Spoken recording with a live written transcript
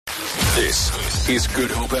This is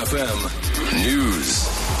Good Hope FM News.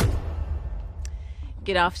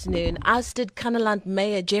 Good afternoon. Ousted Kannaland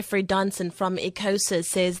Mayor Donson from Icosa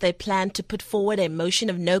says they plan to put forward a motion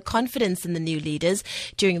of no confidence in the new leaders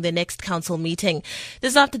during the next council meeting.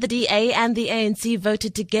 This after the DA and the ANC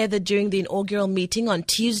voted together during the inaugural meeting on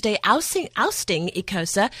Tuesday, ousting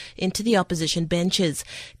Icosa into the opposition benches.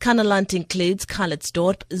 Kannaland includes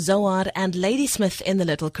Calitzdorp, Zoar and Ladysmith in the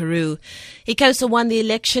Little Karoo. Icosa won the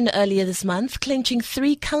election earlier this month, clinching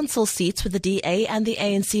 3 council seats with the DA and the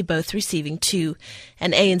ANC both receiving 2.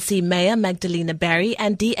 An ANC Mayor, Magdalena Barry,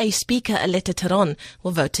 and DA Speaker, Aletta Taron, were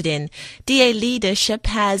voted in. DA leadership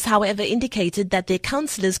has, however, indicated that their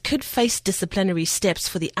councillors could face disciplinary steps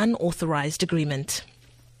for the unauthorised agreement.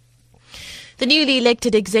 The newly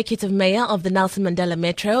elected executive mayor of the Nelson Mandela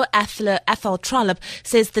Metro, Athol Trollip,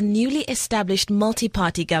 says the newly established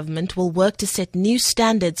multi-party government will work to set new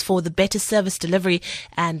standards for the better service delivery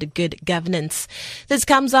and good governance. This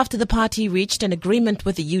comes after the party reached an agreement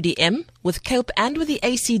with the UDM, with COPE and with the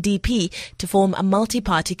ACDP to form a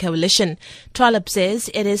multi-party coalition. Trollip says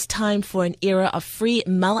it is time for an era of free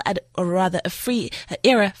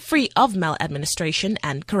of maladministration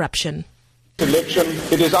and corruption. Election,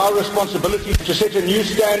 it is our responsibility to set a new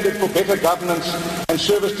standard for better governance and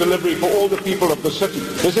service delivery for all the people of the city.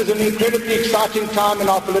 This is an incredibly exciting time in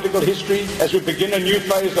our political history as we begin a new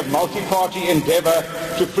phase of multi-party endeavour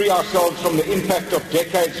to free ourselves from the impact of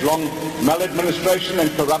decades-long maladministration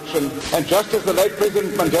and corruption. And just as the late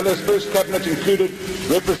President Mandela's first cabinet included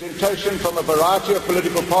representation from a variety of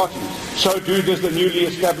political parties, so too does the newly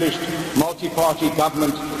established multi-party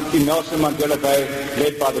government in Nelson Mandela Bay,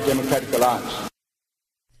 led by the Democratic Alliance.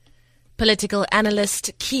 Political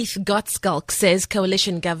analyst Keith Gottskalk says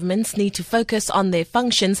coalition governments need to focus on their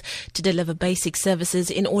functions to deliver basic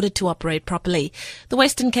services in order to operate properly. The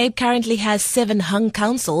Western Cape currently has 7 hung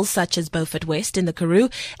councils, such as Beaufort West in the Karoo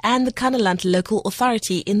and the Kannaland Local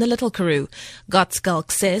Authority in the Little Karoo.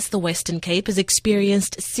 Gottskalk says the Western Cape has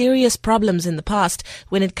experienced serious problems in the past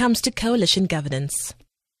when it comes to coalition governance.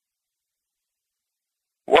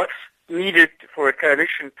 What's needed for a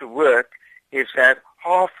coalition to work is that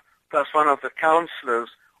half plus one of the councillors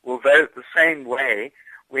will vote the same way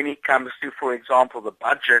when it comes to, for example, the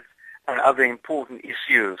budget and other important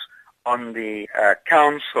issues on the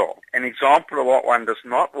council. An example of what one does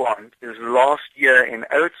not want is last year in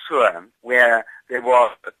Oudtshoorn, where there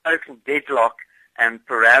was a total deadlock and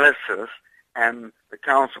paralysis, and the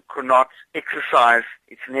council could not exercise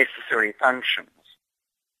its necessary functions.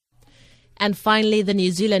 And finally, the New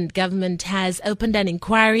Zealand government has opened an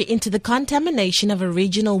inquiry into the contamination of a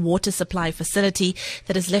regional water supply facility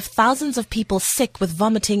that has left thousands of people sick with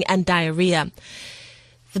vomiting and diarrhea.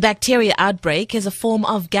 The bacteria outbreak is a form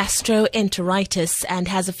of gastroenteritis and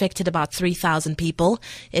has affected about 3,000 people.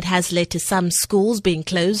 It has led to some schools being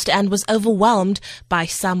closed and has overwhelmed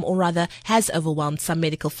some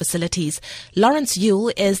medical facilities. Lawrence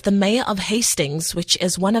Yule is the mayor of Hastings, which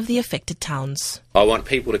is one of the affected towns. I want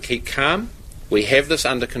people to keep calm. We have this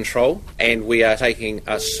under control and we are taking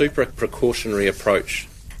a super precautionary approach.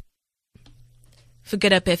 For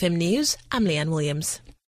Good Hope FM News, I'm Leanne Williams.